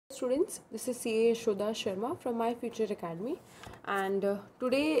students, this is CA Shudha Sharma from My Future Academy, and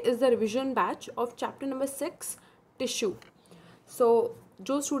today is the revision batch of chapter number 6 tissue. So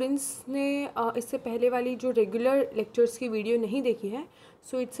जो students ने इससे पहले वाली जो regular lectures की video नहीं देखी है,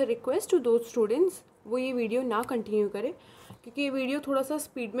 so it's a request to those students वो ये वीडियो ना कंटिन्यू करें, क्योंकि ये वीडियो थोड़ा सा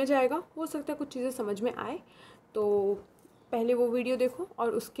स्पीड में जाएगा, हो सकता है कुछ चीज़ें समझ में आए, तो पहले वो वीडियो देखो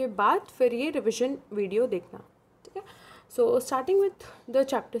और उसके बाद फिर ये रिविजन वीडियो देखना, ठीक है। So starting with the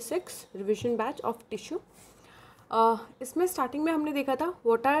chapter 6 revision batch of tissue. इसमें स्टार्टिंग में हमने देखा था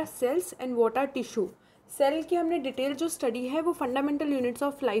what are sales and what are tissue. Cell की हमने डिटेल जो स्टडी है वो फंडामेंटल यूनिट्स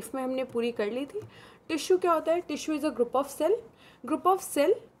ऑफ लाइफ में हमने पूरी कर ली थी। टिश्यू क्या होता है? Tissue is a group of cell. Group of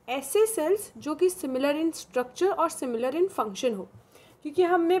cell ऐसे सेल्स जो कि सिमिलर इन स्ट्रक्चर और सिमिलर इन फंक्शन हो, क्योंकि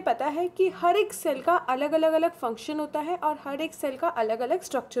हमें पता है कि हर एक सेल का अलग अलग फंक्शन होता है और हर एक सेल का अलग अलग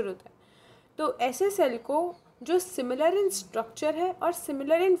स्ट्रक्चर होता है। तो ऐसे सेल को जो सिमिलर इन स्ट्रक्चर है और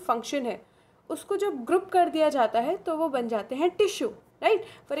सिमिलर इन फंक्शन है, उसको जब ग्रुप कर दिया जाता है तो वो बन जाते हैं टिश्यू, राइट।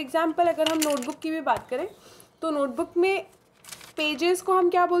 फॉर एग्जांपल अगर हम नोटबुक की भी बात करें तो नोटबुक में पेजेस को हम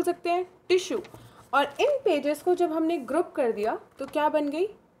क्या बोल सकते हैं? टिश्यू। और इन पेजेस को जब हमने ग्रुप कर दिया तो क्या बन गई?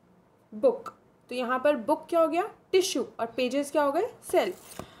 बुक। तो यहाँ पर बुक क्या हो गया? टिश्यू। और पेजेस क्या हो गए? सेल।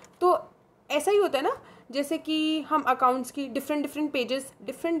 तो ऐसा ही होता है ना, जैसे कि हम अकाउंट्स की डिफरेंट पेजेस,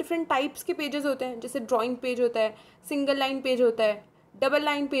 डिफरेंट टाइप्स के पेजेस होते हैं, जैसे ड्राइंग पेज होता है, सिंगल लाइन पेज होता है, डबल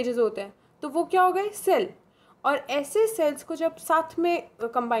लाइन पेजेस होते हैं, तो वो क्या हो गए? सेल। और ऐसे सेल्स को जब साथ में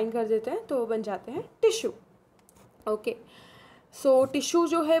कंबाइन कर देते हैं तो वो बन जाते हैं टिश्यू। ओके, सो टिश्यू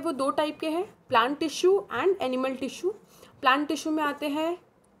जो है वो दो टाइप के हैं, plant tissue and animal tissue. Plant tissue में आते हैं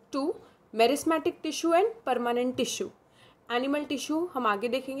 2, meristematic tissue and permanent tissue. Animal tissue हम आगे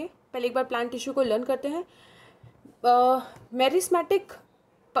देखेंगे, पहले एक बार प्लांट टिश्यू को लर्न करते हैं। मेरिस्मेटिक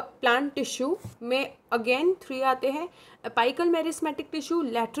प्लांट टिश्यू में अगेन 3 आते हैं, apical meristematic tissue,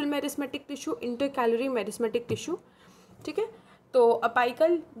 lateral meristematic tissue, intercalary meristematic tissue, ठीक है। तो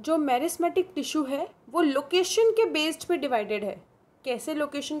अपाइकल जो मेरिस्मेटिक टिश्यू है वो लोकेशन के बेस्ड पे डिवाइडेड है। कैसे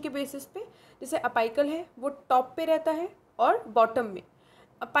लोकेशन के बेसिस पे? जैसे अपाइकल है वो टॉप पे रहता है और बॉटम में।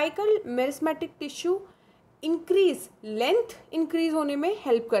 Apical meristematic tissue increase, length increase होने में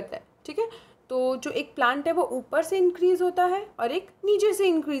हेल्प करता है, ठीक है। तो जो एक प्लांट है वो ऊपर से इंक्रीज होता है और एक नीचे से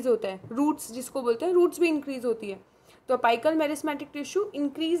इंक्रीज होता है, रूट्स जिसको बोलते हैं, रूट्स भी इंक्रीज होती है। तो apical meristematic tissue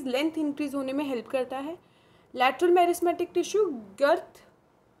increase, length increase होने में हेल्प करता है। लैटरल मेरिस्मेटिक टिश्यू गर्थ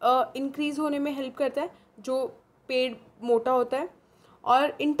इंक्रीज होने में हेल्प करता है, जो पेड़ मोटा होता है।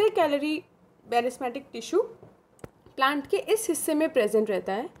 और इंटरकैलरी मेरिस्मेटिक टिश्यू प्लांट के इस हिस्से में प्रेजेंट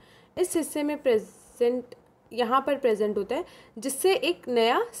रहता है, इस हिस्से में प्रेजेंट, यहाँ पर प्रेजेंट होता है, जिससे एक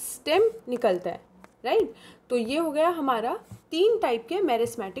नया स्टेम निकलता है, राइट। तो ये हो गया हमारा 3 टाइप के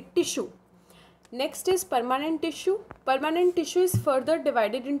meristematic tissue. Next is permanent tissue. Permanent tissue is further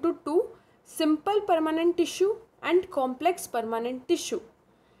divided into 2, simple permanent tissue and complex permanent tissue.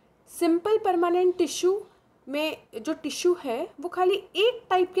 Simple permanent tissue में जो टिश्यू है वो खाली एक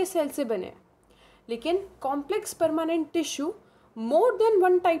टाइप के सेल से बने हैं, लेकिन complex permanent tissue more than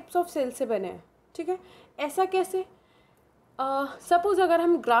 1 types of cell से बने हैं, ठीक है। ऐसा कैसे? सपोज अगर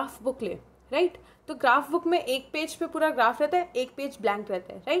हम ग्राफ बुक लें, राइट, तो ग्राफ बुक में एक पेज पे पूरा ग्राफ रहता है, एक पेज ब्लैंक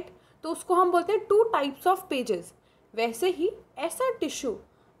रहता है, राइट, तो उसको हम बोलते हैं 2 टाइप्स ऑफ पेजेस। वैसे ही ऐसा टिश्यू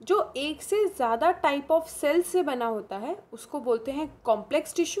जो एक से ज़्यादा टाइप ऑफ सेल से बना होता है उसको बोलते हैं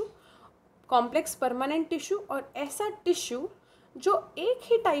complex tissue, complex permanent tissue. और ऐसा टिश्यू जो एक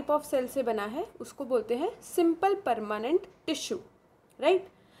ही टाइप ऑफ सेल से बना है उसको बोलते हैं सिंपल परमानेंट टिश्यू, राइट।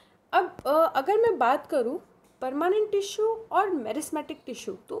 अब अगर मैं बात करूं परमानेंट टिश्यू और मेरिस्मेटिक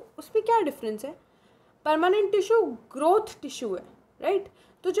टिश्यू, तो उसमें क्या डिफरेंस है? परमानेंट टिश्यू ग्रोथ टिश्यू है, राइट।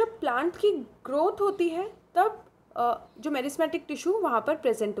 तो जब प्लांट की ग्रोथ होती है तब जो मेरिस्मेटिक टिश्यू वहाँ पर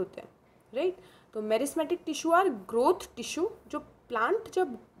प्रेजेंट होते हैं, राइट। तो meristematic tissue are growth tissue, जो प्लांट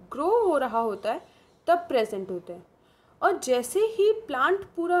जब ग्रो हो रहा होता है तब प्रेजेंट होते हैं। और जैसे ही प्लांट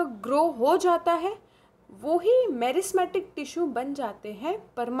पूरा ग्रो हो जाता है वो ही मेरिस्मेटिक टिश्यू बन जाते हैं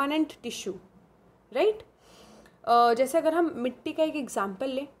परमानेंट टिश्यू, राइट। जैसे अगर हम मिट्टी का एक एग्जांपल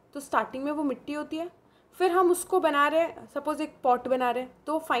लें तो स्टार्टिंग में वो मिट्टी होती है, फिर हम उसको बना रहे हैं, सपोज एक पॉट बना रहे हैं,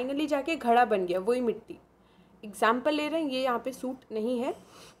 तो फाइनली जाके घड़ा बन गया, वही मिट्टी। एग्जांपल ले रहे हैं, ये यहाँ पे सूट नहीं है।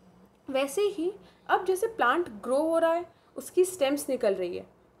 वैसे ही अब जैसे प्लांट ग्रो हो रहा है, उसकी स्टेम्स निकल रही है,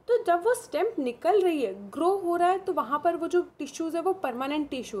 तो जब वो स्टेम निकल रही है, ग्रो हो रहा है, तो वहाँ पर वो जो टिश्यूज़ है वो परमानेंट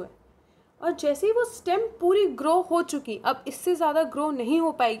टिश्यू है। और जैसे ही वो स्टेम पूरी ग्रो हो चुकी, अब इससे ज़्यादा ग्रो नहीं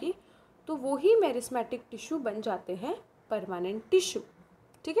हो पाएगी, तो वो ही मेरिस्मेटिक टिश्यू बन जाते हैं परमानेंट टिश्यू,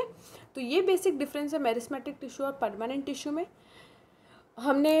 ठीक है। तो ये बेसिक डिफरेंस है मेरिस्मेटिक टिश्यू और परमानेंट टिश्यू में।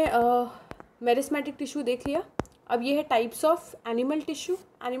 हमने मेरिस्मेटिक टिश्यू देख लिया। अब ये है types of animal tissue.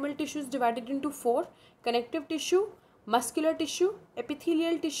 Animal tissue is divided into 4: connective tissue, muscular tissue,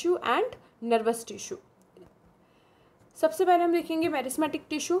 epithelial tissue and nervous tissue. सबसे पहले हम देखेंगे मेरिस्मेटिक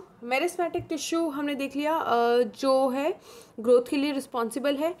टिश्यू. मेरिस्मेटिक टिश्यू हमने देख लिया जो है ग्रोथ के लिए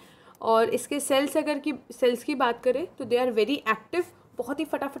रिस्पॉन्सिबल है, और इसके सेल्स की बात करें तो दे आर वेरी एक्टिव, बहुत ही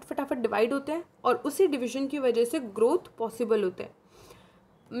फटाफट डिवाइड होते हैं और उसी डिवीजन की वजह से ग्रोथ पॉसिबल होता है.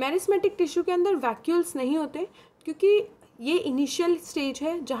 मेरिस्मेटिक टिश्यू के अंदर वैक्यूल्स नहीं होते क्योंकि ये इनिशियल स्टेज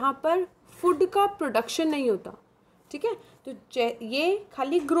है जहाँ पर फूड का प्रोडक्शन नहीं होता. ठीक है, तो ये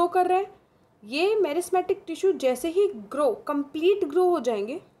खाली ग्रो कर रहा है. ये मेरिस्मेटिक टिश्यू जैसे ही कंप्लीट ग्रो हो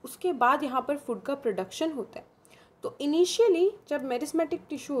जाएंगे उसके बाद यहाँ पर फूड का प्रोडक्शन होता है. तो इनिशियली जब मेरिस्मेटिक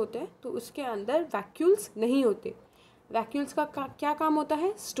टिश्यू होता है तो उसके अंदर वैक्यूल्स नहीं होते. वैक्यूल्स का क्या काम होता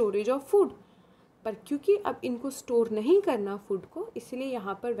है? Storage of food. पर क्योंकि अब इनको स्टोर नहीं करना फूड को, इसलिए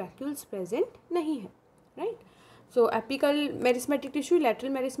यहाँ पर वैक्यूल्स प्रेजेंट नहीं है. Right. So apical meristematic tissue, lateral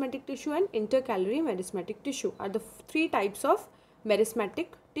meristematic tissue and intercalary meristematic tissue are the 3 types of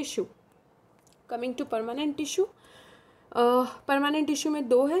meristematic tissue. Coming to permanent tissue. Permanent tissue में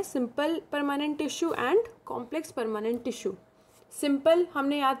 2 है: simple permanent tissue and complex permanent tissue. Simple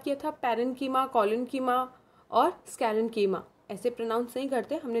हमने याद किया था पैरेन्कीमा, कॉलेन्कीमा और स्कैलेन्कीमा. ऐसे pronounce नहीं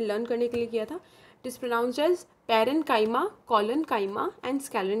करते, हमने लर्न करने के लिए किया था. It is pronounced as parenchyma, कॉलेन्काइमा and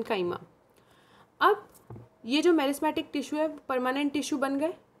स्कैलेन्काइमा. अब ये जो मेरिस्मेटिक टिश्यू है परमानेंट टिश्यू बन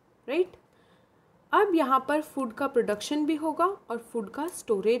गए. राइट. अब यहाँ पर फूड का प्रोडक्शन भी होगा और फूड का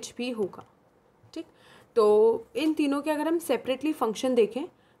स्टोरेज भी होगा. ठीक. तो इन तीनों के अगर हम सेपरेटली फंक्शन देखें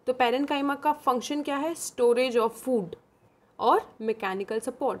तो पैरेन्काइमा का फंक्शन क्या है? स्टोरेज ऑफ फूड और मैकेनिकल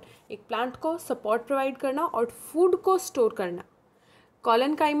सपोर्ट. एक प्लांट को सपोर्ट प्रोवाइड करना और फूड को स्टोर करना.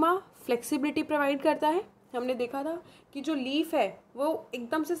 कॉलेन्काइमा फ्लेक्सिबिलिटी प्रोवाइड करता है. हमने देखा था कि जो लीफ है वो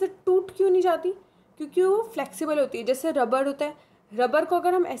एकदम से टूट क्यों नहीं जाती? क्योंकि वो फ्लेक्सिबल होती है. जैसे रबर होता है, रबर को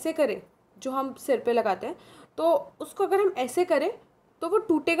अगर हम ऐसे करें, जो हम सिर पे लगाते हैं, तो उसको अगर हम ऐसे करें तो वो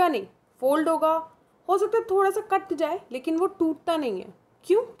टूटेगा नहीं, फोल्ड होगा, हो सकता है थोड़ा सा कट जाए, लेकिन वो टूटता नहीं है.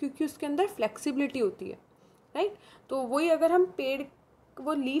 क्यों? क्योंकि उसके अंदर फ्लेक्सिबिलिटी होती है. राइट. तो वही अगर हम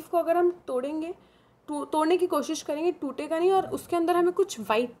वो लीफ को अगर हम तोड़ने की कोशिश करेंगे, टूटेगा नहीं, और उसके अंदर हमें कुछ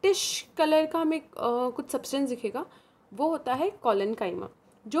वाइटिश कलर का हमें कुछ सब्सटेंस दिखेगा. वो होता है कॉलेन्काइमा,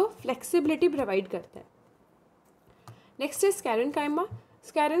 जो फ्लेक्सिबिलिटी प्रोवाइड करता है. नेक्स्ट है स्कैलेन्काइमा.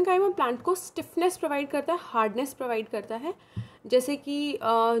 स्कैलेन्काइमा प्लांट को स्टिफनेस प्रोवाइड करता है, हार्डनेस प्रोवाइड करता है. जैसे कि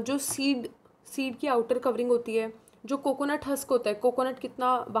जो सीड की आउटर कवरिंग होती है, जो कोकोनट हस्क होता है, कोकोनट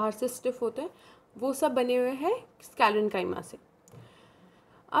कितना बाहर से स्टिफ होता है, वो सब बने हुए हैं स्कैलेन्काइमा से.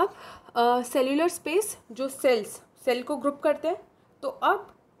 अब सेल्यूलर स्पेस, जो सेल को ग्रुप करते हैं, तो अब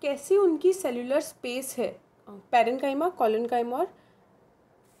कैसी उनकी सेल्यूलर स्पेस है पैरेन्काइमा, कॉलेन्काइमा और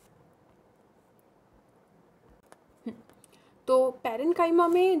तो पैरेन्काइमा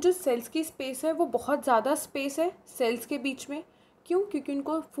में जो सेल्स की स्पेस है वो बहुत ज़्यादा स्पेस है सेल्स के बीच में. क्यों? क्योंकि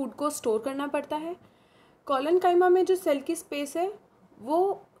उनको फूड को स्टोर करना पड़ता है. कॉलेन्काइमा में जो सेल की स्पेस है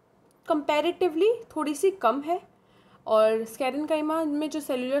वो कंपैरेटिवली थोड़ी सी कम है, और स्कैलेन्काइमा में जो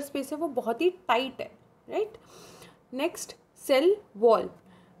सेल्यूलर स्पेस है वो बहुत ही टाइट है. Right. Next, cell wall.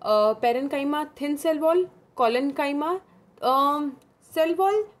 Parenchyma thin cell wall, कॉलेन्काइमा cell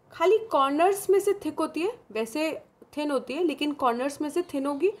wall खाली कॉर्नर्स में से थिक होती है, वैसे थिन होती है लेकिन कॉर्नर्स में से थिन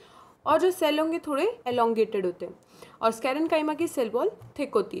होगी, और जो सेल होंगे थोड़े एलोंगेटेड होते हैं. और स्कैलेन्काइमा की सेल वॉल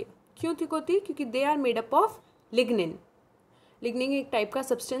थिक होती है. क्यों थिक होती है? क्योंकि they are made up of lignin. Lignin एक टाइप का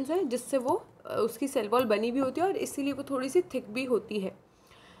सब्सटेंस है जिससे वो उसकी सेल वॉल बनी भी होती है, और इसीलिए वो थोड़ी सी थिक भी होती है.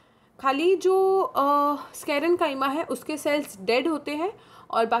 खाली जो स्कैलेन्काइमा है उसके सेल्स डेड होते हैं,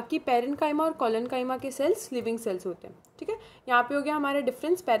 और बाकी पैरेन्काइमा और कॉलेन्काइमा के सेल्स लिविंग सेल्स होते हैं. ठीक है. यहाँ पे हो गया हमारा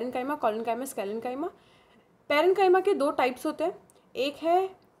डिफरेंस पैरेन्काइमा, कॉलेन्काइमा, स्कैलेन्काइमा. पैरेन्काइमा के 2 टाइप्स होते हैं. एक है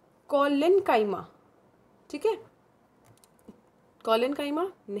कॉलेन्काइमा. ठीक है.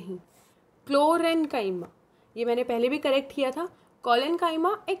 कॉलेन्काइमा नहीं, क्लोरेन्काइमा. ये मैंने पहले भी करेक्ट किया था.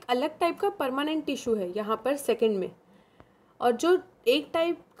 कॉलेन्काइमा एक अलग टाइप का परमानेंट टिश्यू है यहाँ पर सेकंड में, और जो एक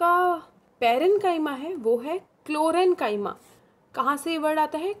टाइप का पैरेन्काइमा है वो है क्लोरेन्काइमा. कहाँ से ये वर्ड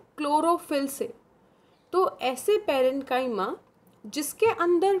आता है? क्लोरोफिल से. तो ऐसे पैरेन्काइमा जिसके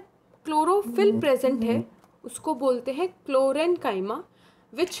अंदर क्लोरोफिल प्रेजेंट है उसको बोलते हैं क्लोरेन्काइमा,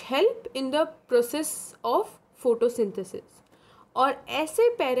 which help in the process of photosynthesis. और ऐसे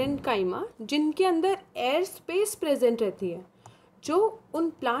पैरेन्काइमा जिनके अंदर एयर स्पेस प्रेजेंट रहती है, जो उन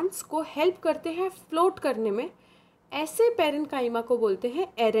प्लांट्स को हेल्प करते हैं फ्लोट करने में, ऐसे पैरेन्काइमा को बोलते हैं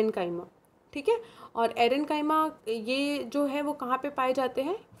एरेन्काइमा. ठीक है. और एरेन्काइमा ये जो है वो कहाँ पे पाए जाते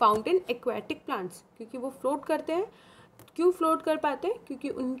हैं? फाउंड इन एक्वेटिक प्लांट्स, क्योंकि वो फ्लोट करते हैं. क्यों फ्लोट कर पाते हैं? क्योंकि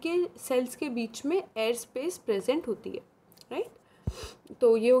उनके सेल्स के बीच में एयर स्पेस प्रेजेंट होती है, राइट।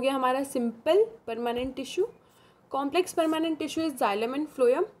 तो ये हो गया हमारा simple permanent tissue. Complex permanent tissue is xylem and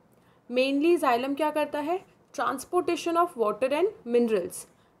phloem. Mainly xylem क्या करता है? Transportation of water and minerals.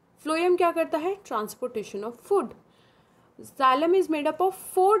 Phloem क्या करता है? Transportation of food. Xylem is made up of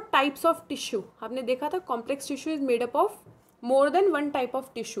 4 types of tissue. आपने देखा था complex tissue is made up of more than 1 type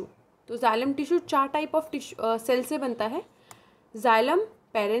of tissue. तो xylem tissue 4 type of cell से बनता है। Xylem,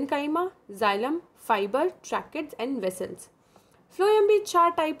 parenchyma, xylem, fibre, tracheids and vessels. Phloem भी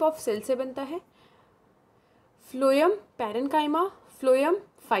 4 type of cell से बनता है। Phloem, parenchyma, phloem,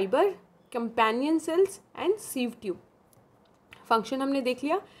 fibre, companion cells and sieve tube. Function हमने देख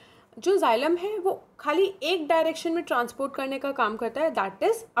लिया। जो जाइलम है वो खाली एक डायरेक्शन में ट्रांसपोर्ट करने का काम करता है, दैट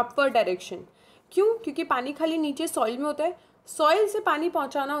इज अपवर्ड डायरेक्शन। क्यों? क्योंकि पानी खाली नीचे सॉइल में होता है, सॉइल से पानी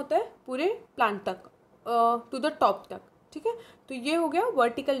पहुंचाना होता है पूरे प्लांट तक, टू द टॉप तक, ठीक है। तो ये हो गया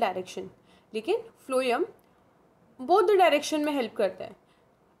वर्टिकल डायरेक्शन। लेकिन फ्लोएम बोथ द डायरेक्शन में हेल्प करता है,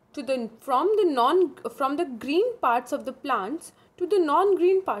 to the from the green parts of the plants to the non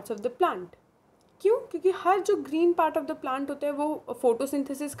green parts of the plant. क्यों? क्योंकि हर जो green part of the plant होता है वो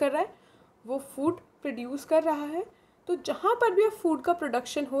फोटोसिंथेसिस कर रहा है, वो फूड प्रोड्यूस कर रहा है। तो जहाँ पर भी फूड का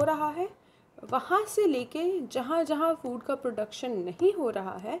प्रोडक्शन हो रहा है, वहाँ से लेके जहाँ जहाँ फूड का प्रोडक्शन नहीं हो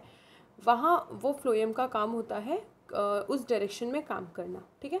रहा है, वहाँ वो फ्लोएम का काम होता है उस डायरेक्शन में काम करना,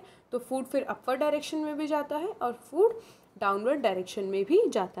 ठीक है। तो फूड फिर अपवर्ड डायरेक्शन में भी जाता है और फूड डाउनवर्ड डायरेक्शन में भी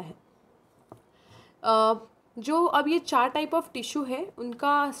जाता है। जो अब ये 4 टाइप ऑफ टिश्यू है,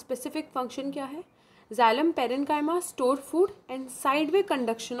 उनका स्पेसिफिक फंक्शन क्या है? Xylem, parenchyma store food and sideway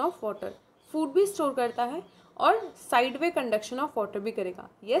conduction of water. Food भी स्टोर करता है और साइडवे कंडक्शन ऑफ वाटर भी करेगा।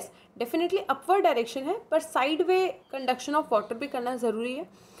 यस, डेफिनेटली अपवर्ड डायरेक्शन है, पर साइडवे कंडक्शन ऑफ वाटर भी करना ज़रूरी है।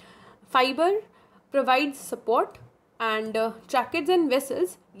 Fibre provides support and tracheids and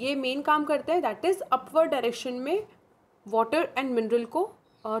vessels ये मेन काम करते हैं, दैट इज़ अपवर्ड डायरेक्शन में वाटर एंड मिनरल को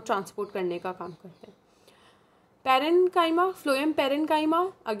ट्रांसपोर्ट करने का काम करते हैं। Parenchyma, phloem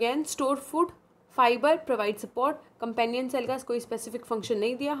parenchyma again store food, fibre provide support, companion cell का कोई स्पेसिफिक फंक्शन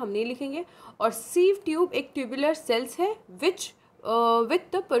नहीं दिया, हम नहीं लिखेंगे। और सीव ट्यूब एक ट्यूबुलर सेल्स है which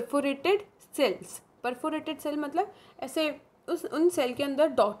with the perforated sales. Perforated cell मतलब ऐसे उन सेल के अंदर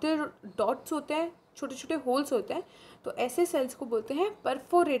डॉट्स होते हैं, छोटे छोटे होल्स होते हैं, तो ऐसे सेल्स को बोलते हैं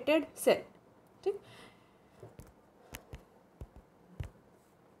परफोरेटेड सेल, ठीक।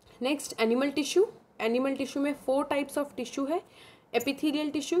 Next animal tissue. Animal tissue में 4 टाइप्स ऑफ टिश्यू है, epithelial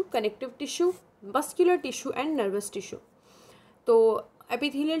tissue, connective tissue, muscular tissue and nervous tissue. तो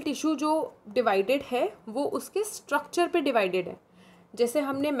एपिथेलियल टिश्यू जो डिवाइडेड है वो उसके स्ट्रक्चर पे डिवाइडेड है। जैसे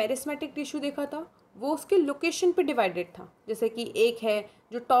हमने मेरिस्मेटिक टिश्यू देखा था, वो उसके लोकेशन पे डिवाइडेड था। जैसे कि एक है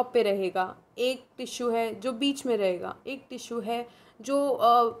जो टॉप पे रहेगा, एक टिश्यू है जो बीच में रहेगा, एक टिश्यू है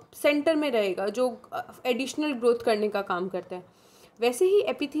जो सेंटर में रहेगा, जो एडिशनल ग्रोथ करने का काम करता है। वैसे ही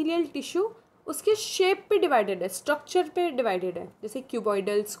एपिथेलियल टिश्यू उसके शेप पे डिवाइडेड है, स्ट्रक्चर पे डिवाइडेड है, जैसे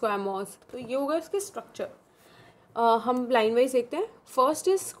क्यूबॉइडल, स्क्वामोस। तो ये होगा इसके स्ट्रक्चर। हम लाइन वाइज देखते हैं। First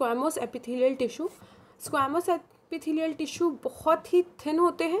is स्क्वामोस epithelial tissue. स्क्वामोस epithelial tissue बहुत ही थिन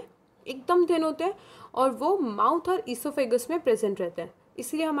होते हैं, एकदम थिन होते हैं, और वो माउथ और ईसोफेगस में प्रेजेंट रहते हैं।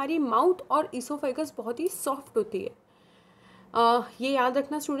 इसलिए हमारी माउथ और ईसोफेगस बहुत ही सॉफ्ट होती है। ये याद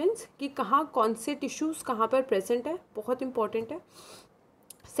रखना स्टूडेंट्स कि कहाँ कौन से टिश्यूज़ कहाँ पर प्रेजेंट है, बहुत इंपॉर्टेंट है।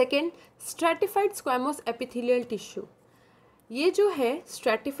 Second, stratified स्क्वामोस epithelial tissue. ये जो है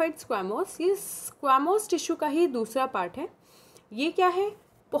स्ट्रैटिफाइड स्क्वामोस, ये स्क्वामोस टिश्यू का ही दूसरा पार्ट है। ये क्या है?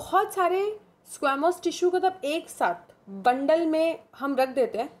 बहुत सारे स्क्वामोस टिश्यू को तब एक साथ बंडल में हम रख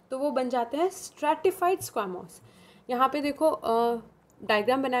देते हैं तो वो बन जाते हैं स्ट्रैटिफाइड स्क्वामोस। यहाँ पे देखो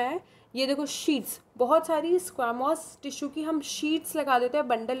डायग्राम बनाया है, ये देखो शीट्स, बहुत सारी स्क्वामोस टिश्यू की हम शीट्स लगा देते हैं,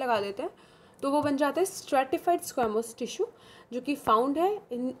 बंडल लगा देते हैं, तो वो बन जाता है स्ट्रैटिफाइड स्क्वामोस टिश्यू, जो कि फाउंड है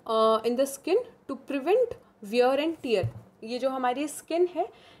in the skin to prevent wear and tear. ये जो हमारी स्किन है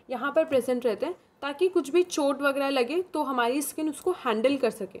यहाँ पर प्रेजेंट रहते हैं ताकि कुछ भी चोट वगैरह लगे तो हमारी स्किन उसको हैंडल कर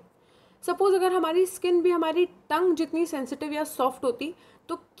सके। सपोज़ अगर हमारी स्किन भी हमारी टंग जितनी सेंसिटिव या सॉफ्ट होती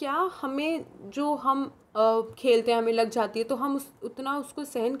तो क्या हमें जो हम खेलते हैं हमें लग जाती है तो हम उतना उसको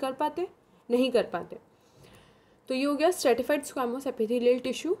सहन कर पाते? नहीं कर पाते। तो ये हो गया स्ट्रैटिफाइड स्क्वामोस एपिथेलियल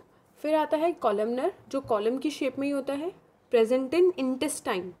टिश्यू। फिर आता है कॉलमनर, जो कॉलम की शेप में ही होता है, प्रेजेंट इन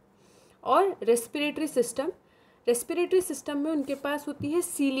इंटेस्टाइन। और रेस्पिरेटरी सिस्टम, रेस्पिरेटरी सिस्टम में उनके पास होती है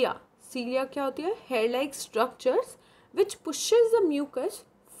सीलिया। सीलिया क्या होती है? Hair like structures which pushes the mucus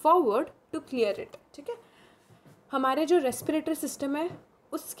forward to clear it. ठीक है, हमारे जो रेस्पिरेटरी सिस्टम है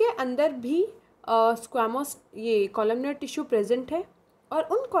उसके अंदर भी स्क्वामोस ये कॉलमनर टिश्यू प्रेजेंट है, और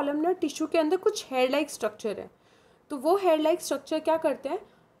उन कॉलमनर टिश्यू के अंदर कुछ हेयर लाइक स्ट्रक्चर है। तो वो हेयर लाइक स्ट्रक्चर क्या करते हैं,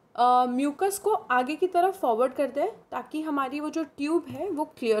 म्यूकस को आगे की तरफ फॉरवर्ड करते हैं ताकि हमारी वो जो ट्यूब है वो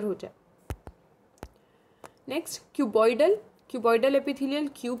क्लियर हो जाए। Next cuboidal, cuboidal epithelial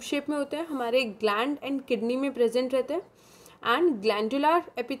cube shape में होते हैं, हमारे ग्लैंड एंड किडनी में प्रेजेंट रहते हैं। एंड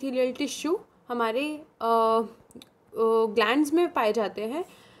ग्लैंडुलर एपिथेलियल टिश्यू हमारे ग्लैंड्स में पाए जाते हैं।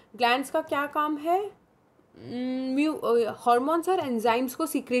 ग्लैंड्स का क्या काम है, हार्मोन्स और एंजाइम्स को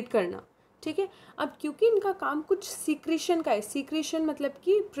सीक्रेट करना, ठीक है। अब क्योंकि इनका काम कुछ सीक्रेशन का है, सीक्रेशन मतलब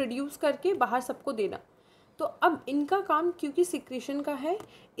कि प्रोड्यूस करके बाहर सबको देना, तो अब इनका काम क्योंकि सीक्रेशन का है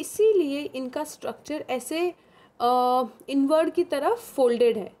इसीलिए इनका स्ट्रक्चर ऐसे इनवर्ड की तरफ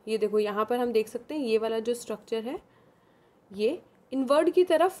फोल्डेड है। ये देखो यहाँ पर हम देख सकते हैं ये वाला जो स्ट्रक्चर है ये इनवर्ड की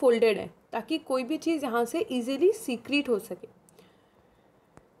तरफ फोल्डेड है ताकि कोई भी चीज़ यहाँ से इजीली सीक्रेट हो सके।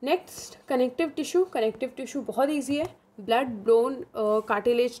 Next connective tissue, connective tissue बहुत इजी है, blood, bone,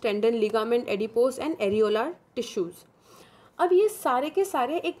 cartilage, tendon, ligament, adipose and areolar tissues. अब ये सारे के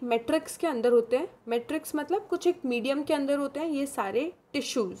सारे एक मैट्रिक्स के अंदर होते हैं, मैट्रिक्स मतलब कुछ एक मीडियम के अंदर होते हैं ये सारे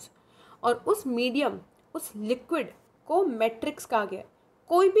टिश्यूज़, और उस मीडियम, उस लिक्विड को मैट्रिक्स कहा गया।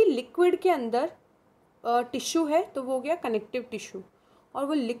 कोई भी लिक्विड के अंदर टिश्यू है तो वो हो गया कनेक्टिव टिश्यू, और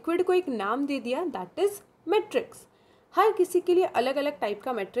वो लिक्विड को एक नाम दे दिया दैट इज़ मैट्रिक्स। हर किसी के लिए अलग अलग टाइप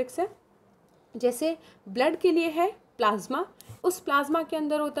का मैट्रिक्स है। जैसे ब्लड के लिए है प्लाज्मा, उस प्लाज्मा के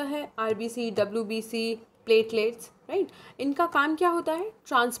अंदर होता है आरबीसी, डब्ल्यूबीसी, प्लेटलेट्स, राइट। इनका काम क्या होता है,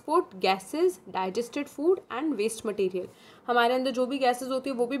 transport gases, digested food and waste material. हमारे अंदर जो भी गैसेस होती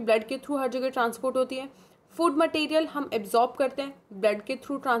है वो भी ब्लड के थ्रू हर जगह ट्रांसपोर्ट होती है। फूड मटेरियल हम एब्जॉर्ब करते हैं, ब्लड के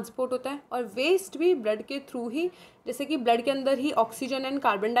थ्रू ट्रांसपोर्ट होता है, और वेस्ट भी ब्लड के थ्रू ही, जैसे कि ब्लड के अंदर ही ऑक्सीजन एंड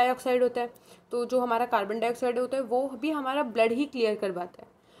कार्बन डाइऑक्साइड होता है, तो जो हमारा कार्बन डाइऑक्साइड होता है वो भी हमारा ब्लड ही क्लियर करवाता है।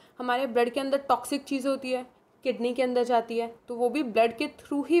 हमारे ब्लड के अंदर टॉक्सिक चीज़ होती है, किडनी के अंदर जाती है, तो वो भी ब्लड के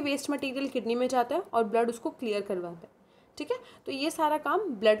थ्रू ही वेस्ट मटेरियल किडनी में जाता है और ब्लड उसको क्लियर करवाता है, ठीक है। तो ये सारा काम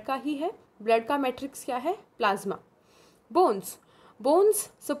ब्लड का ही है। ब्लड का मैट्रिक्स क्या है, प्लाज्मा। बोन्स, बोन्स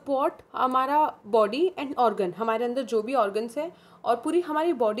सपोर्ट हमारा बॉडी एंड ऑर्गन, हमारे अंदर जो भी ऑर्गन्स है और पूरी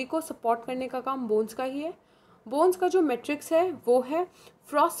हमारी बॉडी को सपोर्ट करने का काम बोन्स का ही है। बोन्स का जो मैट्रिक्स है वो है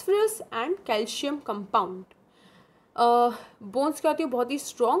phosphorus and calcium compound. Bones क्या होती है, बहुत ही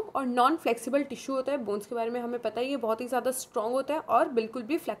स्ट्रॉन्ग और नॉन फ्लेक्सिबल टिश्यू होता है। बोन्स के बारे में हमें पता ही है, बहुत ही ज़्यादा स्ट्रॉन्ग होता है और बिल्कुल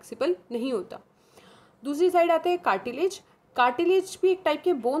भी फ्लेक्सिबल नहीं होता। दूसरी साइड आते हैं कार्टिलेज। कार्टिलेज भी एक टाइप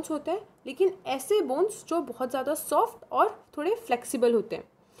के बोन्स होते हैं, लेकिन ऐसे बोन्स जो बहुत ज़्यादा सॉफ्ट और थोड़े फ्लेक्सिबल होते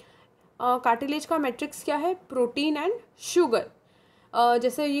हैं। कार्टिलेज का मैट्रिक्स क्या है, प्रोटीन एंड शुगर।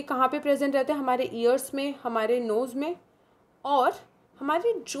 जैसे ये कहाँ पे प्रेजेंट रहते हैं, हमारे ईयर्स में, हमारे नोज़ में, और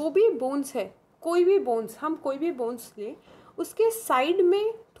हमारे जो भी बोन्स है, कोई भी बोन्स, हम कोई भी बोन्स लें उसके साइड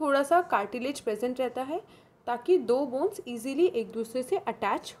में थोड़ा सा कार्टिलेज प्रेजेंट रहता है ताकि दो बोन्स इजीली एक दूसरे से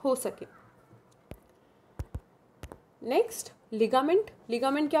अटैच हो सके। Next ligament.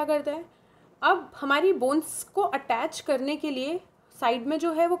 लिगामेंट क्या करता है, अब हमारी बोन्स को अटैच करने के लिए साइड में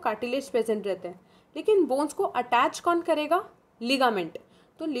जो है वो कार्टिलेज प्रेजेंट रहते हैं, लेकिन बोन्स को अटैच कौन करेगा, लिगामेंट।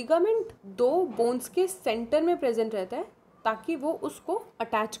 तो लिगामेंट दो बोन्स के सेंटर में प्रेजेंट रहता है ताकि वो उसको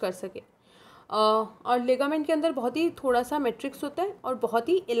अटैच कर सके। और लिगामेंट के अंदर बहुत ही थोड़ा सा मैट्रिक्स होता है और बहुत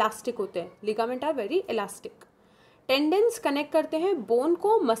ही इलास्टिक होते हैं। Ligament are very elastic. Tendencies connect करते हैं बोन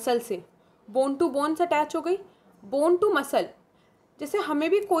को मसल से, बोन टू बोन से अटैच हो गई, बोन टू मसल। जैसे हमें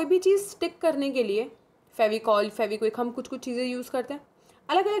भी कोई भी चीज़ स्टिक करने के लिए फेविकॉल, फेविक्विक, हम कुछ कुछ चीज़ें यूज़ करते हैं,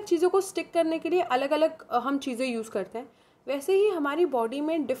 अलग अलग चीज़ों को स्टिक करने के लिए अलग अलग हम चीज़ें यूज़ करते हैं। वैसे ही हमारी बॉडी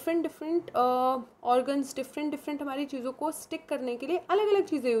में डिफरेंट ऑर्गन्स, डिफरेंट हमारी चीज़ों को स्टिक करने के लिए अलग अलग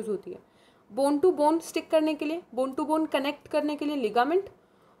चीज़ें यूज़ होती है। बोन टू बोन स्टिक करने के लिए, बोन टू बोन कनेक्ट करने के लिए लिगामेंट,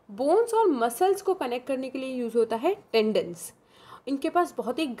 बोन्स और मसल्स को कनेक्ट करने के लिए यूज़ होता है टेंडेंस। इनके पास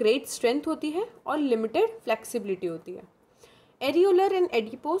बहुत ही ग्रेट स्ट्रेंथ होती है और लिमिटेड फ्लेक्सिबिलिटी होती है। एरियोलर एंड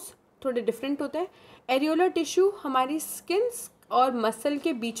एडिपोस थोड़े डिफरेंट होते हैं। एरियोलर टिश्यू हमारी स्किन्स और मसल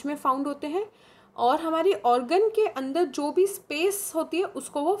के बीच में फाउंड होते हैं और हमारी ऑर्गन के अंदर जो भी स्पेस होती है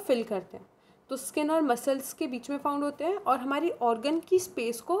उसको वो फिल करते हैं। तो स्किन और मसल्स के बीच में फाउंड होते हैं और हमारी ऑर्गन की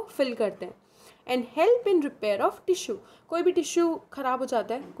स्पेस को फिल करते हैं। And help in repair of tissue. कोई भी टिश्यू ख़राब हो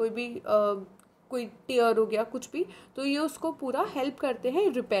जाता है, कोई टेयर हो गया, कुछ भी, तो ये उसको पूरा हेल्प करते हैं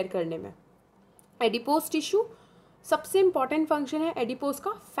रिपेयर करने में। एडिपोस टिश्यू, सबसे इम्पॉर्टेंट फंक्शन है एडिपोस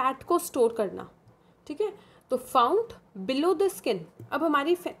का, फैट को स्टोर करना, ठीक है। तो फाउंड बिलो द स्किन। अब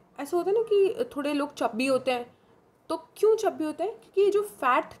हमारी ऐसा होता है ना कि थोड़े लोग चब्बी होते हैं, तो क्यों चब्बी होते हैं, क्योंकि ये जो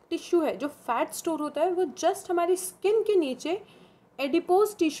फैट टिश्यू है, जो फैट स्टोर होता है वो जस्ट हमारी स्किन के नीचे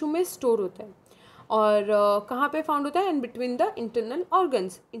एडिपोस टिश्यू में स्टोर होता है। और कहाँ पे फाउंड होता है, and between the internal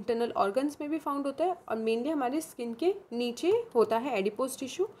organs, internal organs में भी फाउंड होता है और मेनली हमारे स्किन के नीचे होता है एडिपोस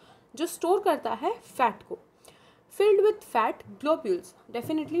टिश्यू जो स्टोर करता है फैट को। Filled with fat globules,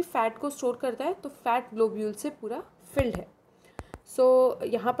 definitely fat को स्टोर करता है, तो फैट ग्लोब्यूल से पूरा फिल्ड है। सो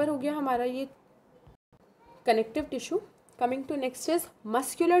यहाँ पर हो गया हमारा ये connective tissue. Coming to next is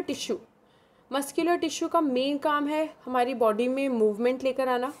muscular tissue. Muscular tissue का मेन काम है हमारी बॉडी में मूवमेंट लेकर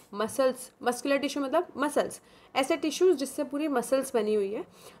आना। मसल्स, मस्कुलर टिश्यू मतलब मसल्स, ऐसे टिश्यूज जिससे पूरी मसल्स बनी हुई है,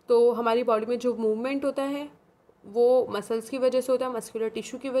 तो हमारी बॉडी में जो मूवमेंट होता है वो मसल्स की वजह से होता है, मस्कुलर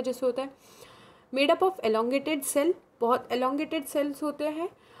टिश्यू की वजह से होता है। Made up of elongated cell, बहुत एलोंगेटेड सेल्स होते हैं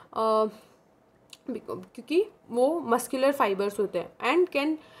क्योंकि वो मस्कुलर फाइबर्स होते हैं। And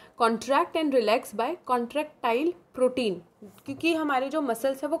can contract and relax bye contractile protein, क्योंकि हमारे जो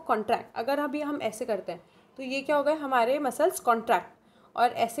मसल्स है वो कॉन्ट्रैक्ट, अगर अभी हम ऐसे करते हैं तो ये क्या होगा, हमारे मसल्स कॉन्ट्रैक्ट, और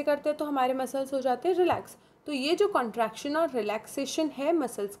ऐसे करते हैं तो हमारे मसल्स हो जाते हैं रिलैक्स। तो ये जो कॉन्ट्रैक्शन और रिलैक्सेशन है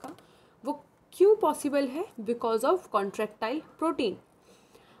मसल्स का, वो क्यों पॉसिबल है, बिकॉज ऑफ कॉन्ट्रैक्टाइल प्रोटीन।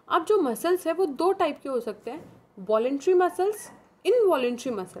 अब जो मसल्स है वो दो टाइप के हो सकते हैं, वॉलेंट्री मसल्स,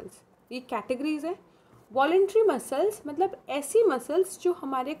 इनवॉलेंट्री मसल्स, ये कैटेगरीज है। वॉलेंट्री मसल्स मतलब ऐसी मसल्स जो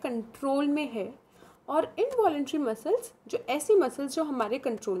हमारे कंट्रोल में है, और इनवॉलेंट्री मसल्स जो ऐसी मसल्स जो हमारे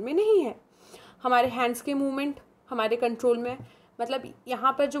कंट्रोल में नहीं है। हमारे हैंड्स के मूवमेंट हमारे कंट्रोल में, मतलब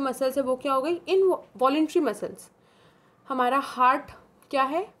यहाँ पर जो मसल्स है वो क्या हो गई, इनवॉलेंट्री मसल्स। हमारा हार्ट क्या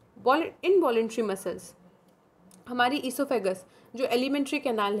है, इनवॉलेंट्री मसल्स। हमारी इसोफेगस जो एलिमेंट्री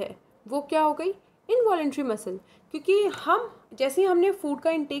कैनाल है वो क्या हो गई, इनवॉलेंट्री मसल, क्योंकि हम जैसे हमने फूड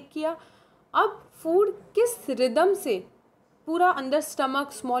का इंटेक किया, अब फूड किस रिदम से पूरा अंदर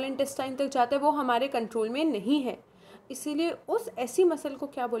स्टमक स्मॉल इंटेस्टाइन तक जाता है वो हमारे कंट्रोल में नहीं है, इसीलिए उस ऐसी मसल को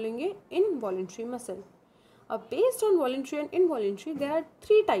क्या बोलेंगे, इनवॉलेंट्री मसल। अब based on voluntary and involuntary there are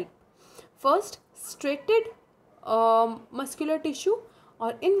 3 type. First striated muscular tissue,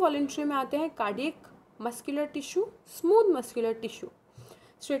 और इनवॉलेंट्री में आते हैं cardiac muscular tissue, smooth muscular tissue.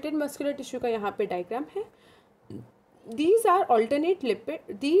 Striated muscular tissue का यहाँ पे डायग्राम है। These are alternate lipid,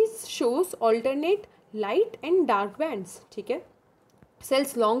 these shows alternate light and dark bands, ठीक है।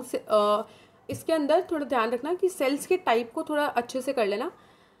 सेल्स लॉन्ग से इसके अंदर थोड़ा ध्यान रखना कि सेल्स के टाइप को थोड़ा अच्छे से कर लेना।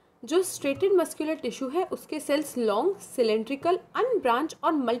 जो स्ट्रेटेड मस्कुलर टिश्यू है उसके सेल्स लॉन्ग, सिलेंड्रिकल, अनब्रांच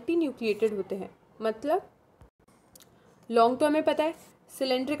और मल्टी न्यूक्लिएटेड होते हैं। मतलब लॉन्ग तो हमें पता है,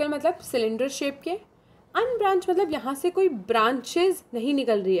 सिलेंड्रिकल मतलब सिलेंडर शेप के, अनब्रांच मतलब यहाँ से कोई ब्रांचेज नहीं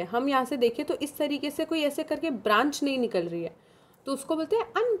निकल रही है, हम यहाँ से देखें तो इस तरीके से कोई ऐसे करके ब्रांच नहीं निकल रही है, तो उसको बोलते हैं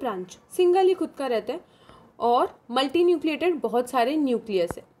अनब्रांच, सिंगल ही खुद का रहता है। और मल्टी न्यूक्लिएटेड, बहुत सारे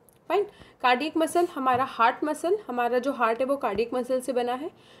न्यूक्लियस है। फाइन। कार्डियक मसल, हमारा हार्ट मसल, हमारा जो हार्ट है वो कार्डियक मसल से बना है।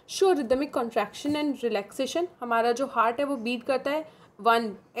 Show rhythmic contraction and relaxation, हमारा जो हार्ट है वो बीट करता है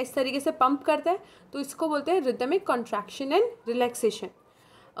 1 इस तरीके से पंप करता है, तो इसको बोलते हैं रिदमिक कॉन्ट्रैक्शन एंड रिलैक्सेशन।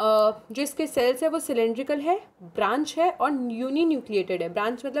 जो इसके सेल्स है वो सिलेंड्रिकल है, ब्रांच है और यूनी न्यूक्लिएटेड है।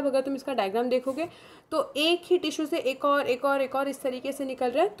 ब्रांच मतलब अगर तुम इसका डायग्राम देखोगे तो एक ही टिश्यू से एक और इस तरीके से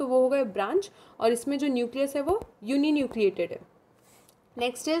निकल रहा है, तो वो हो गए ब्रांच, और इसमें जो न्यूक्लियस है वो यूनी न्यूक्लिएटेड है।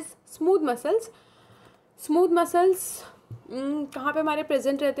 Next is smooth muscles. Smooth muscles कहाँ पे हमारे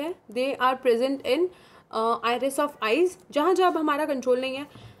प्रेजेंट रहते हैं, they are present in iris of eyes, जहाँ जहाँ हमारा कंट्रोल नहीं है।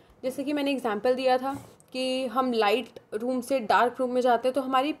 जैसे कि मैंने एग्जांपल दिया था कि हम लाइट रूम से डार्क रूम में जाते हैं तो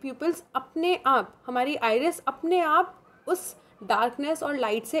हमारी प्यूपिल्स अपने आप, हमारी आइरिस अपने आप उस डार्कनेस और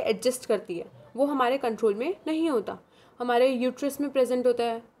लाइट से एडजस्ट करती है, वो हमारे कंट्रोल में नहीं होता। हमारे यूट्रस में प्रेजेंट होता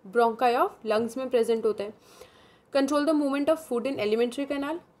है, ब्रोंकाई ऑफ लंग्स में प्रेजेंट होता है। Control the movement of food in alimentary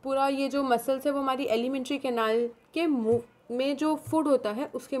canal, पूरा ये जो मसल्स है वो हमारी एलिमेंट्री कैनाल के में जो फूड होता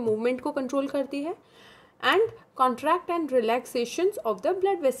है उसके मूवमेंट को कंट्रोल करती है। And contract and relaxation of the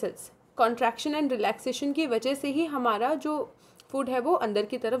blood vessels, contraction and relaxation की वजह से ही हमारा जो फूड है वो अंदर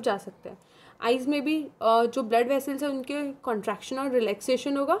की तरफ जा सकता है। आइज़ में भी जो ब्लड वेसल्स है उनके कॉन्ट्रैक्शन और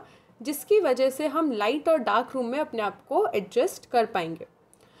रिलैक्सेशन होगा, जिसकी वजह से हम लाइट और डार्क रूम में अपने आप को एडजस्ट कर पाएंगे।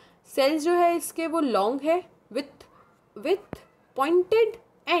 सेल्स जो है इसके वो लॉन्ग है विथ पॉइंटेड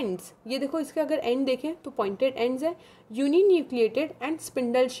एंड्स, ये देखो इसके अगर एंड देखें तो पॉइंटेड एंड्स है। Uni nucleated and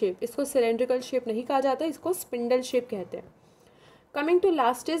spindle shape, इसको सिलेंड्रिकल शेप नहीं कहा जाता, इसको स्पिंडल शेप कहते हैं। Coming to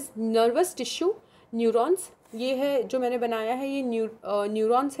last is nervous tissue, neurons. ये है जो मैंने बनाया है, ये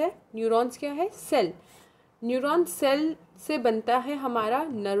न्यूरॉन्स है। न्यूरॉन्स क्या है, सेल। न्यूरॉन सेल से बनता है हमारा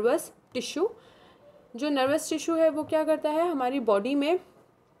नर्वस टिश्यू। जो नर्वस टिश्यू है वो क्या करता है, हमारी बॉडी में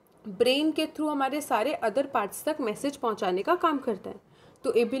ब्रेन के थ्रू हमारे सारे अदर पार्ट्स तक मैसेज पहुंचाने का काम करता है।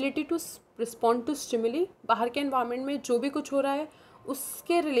 तो ability to respond to stimuli, बाहर के एनवायरनमेंट में जो भी कुछ हो रहा है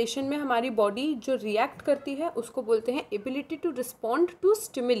उसके रिलेशन में हमारी बॉडी जो रिएक्ट करती है उसको बोलते हैं ability to respond to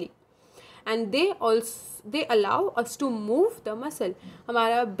stimuli. And they allow us to move the muscle,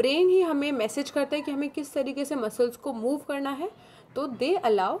 हमारा ब्रेन ही हमें मैसेज करता है कि हमें किस तरीके से मसल्स को मूव करना है। तो दे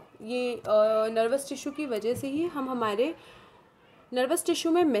अलाउ, ये नर्वस टिश्यू की वजह से ही हम हमारे नर्वस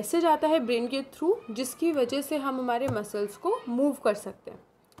टिश्यू में मैसेज आता है ब्रेन के थ्रू, जिसकी वजह से हम हमारे मसल्स को मूव कर सकते हैं,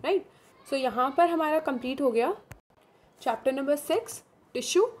 राइट। सो यहाँ पर हमारा कंप्लीट हो गया चैप्टर नंबर 6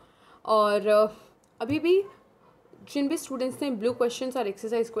 टिश्यू। और अभी भी जिन भी स्टूडेंट्स ने ब्लू क्वेश्चंस और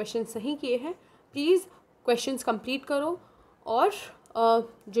एक्सरसाइज क्वेश्चंस नहीं किए हैं, प्लीज़ क्वेश्चंस कंप्लीट करो और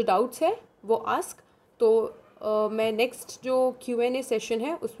जो डाउट्स है वो आस्क। तो मैं नेक्स्ट जो Q&A सेशन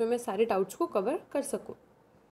है उसमें मैं सारे डाउट्स को कवर कर सकूँ।